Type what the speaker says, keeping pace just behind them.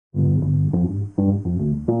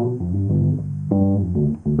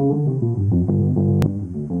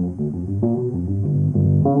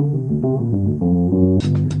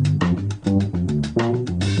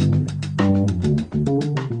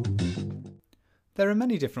There are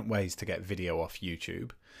many different ways to get video off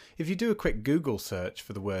YouTube. If you do a quick Google search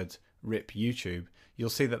for the words RIP YouTube, you'll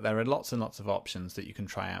see that there are lots and lots of options that you can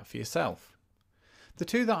try out for yourself. The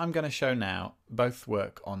two that I'm going to show now both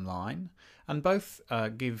work online and both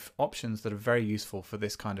give options that are very useful for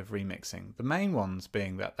this kind of remixing. The main ones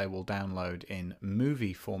being that they will download in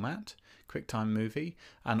movie format, QuickTime Movie,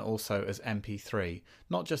 and also as MP3,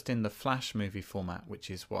 not just in the Flash movie format, which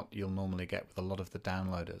is what you'll normally get with a lot of the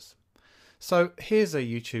downloaders. So here's a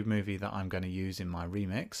YouTube movie that I'm going to use in my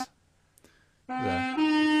remix.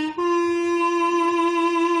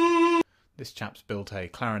 This chap's built a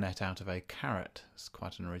clarinet out of a carrot. It's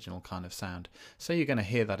quite an original kind of sound. So you're going to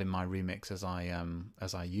hear that in my remix as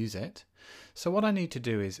I use it. So what I need to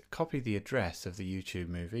do is copy the address of the YouTube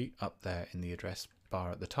movie up there in the address bar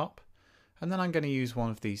at the top. And then I'm going to use one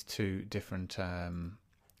of these two different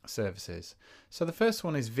services. So the first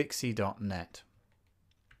one is vixie.net.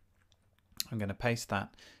 I'm going to paste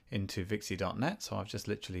that into vixie.net, so I've just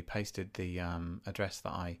literally pasted the address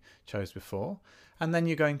that I chose before. And then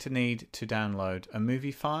you're going to need to download a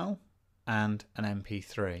movie file and an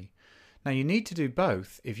MP3. Now you need to do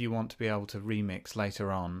both if you want to be able to remix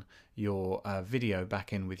later on your video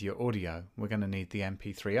back in with your audio. We're going to need the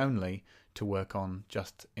MP3 only to work on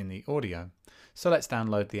just in the audio. So let's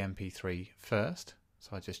download the MP3 first.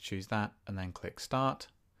 So I just choose that and then click Start,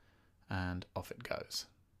 and off it goes.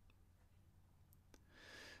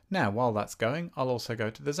 Now, while that's going, I'll also go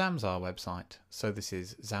to the Zamzar website. So this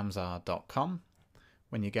is zamzar.com.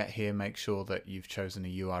 When you get here, make sure that you've chosen a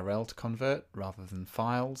URL to convert rather than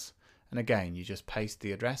files. And again, you just paste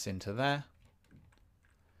the address into there.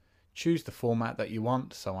 Choose the format that you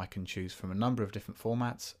want. So I can choose from a number of different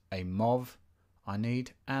formats, a MOV I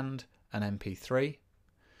need, and an MP3.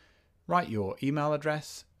 Write your email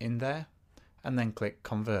address in there and then click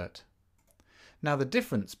Convert. Now the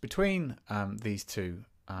difference between these two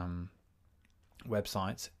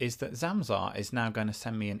websites is that Zamzar is now going to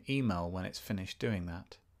send me an email when it's finished doing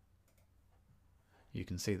that. You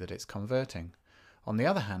can see that it's converting. On the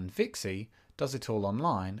other hand, Vixie does it all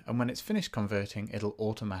online, and when it's finished converting, it'll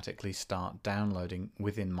automatically start downloading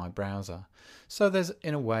within my browser. So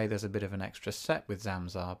in a way there's a bit of an extra step with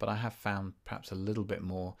Zamzar, but I have found perhaps a little bit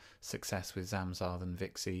more success with Zamzar than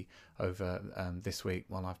Vixie over this week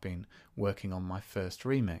while I've been working on my first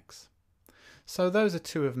remix. So those are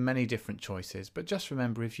two of many different choices, but just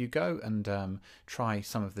remember, if you go and try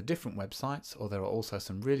some of the different websites, or there are also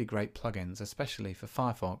some really great plugins, especially for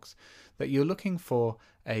Firefox, that you're looking for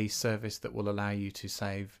a service that will allow you to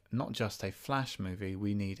save not just a Flash movie.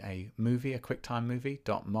 We need a movie, a QuickTime movie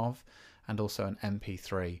 .mov, and also an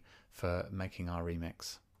MP3 for making our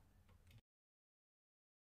remix.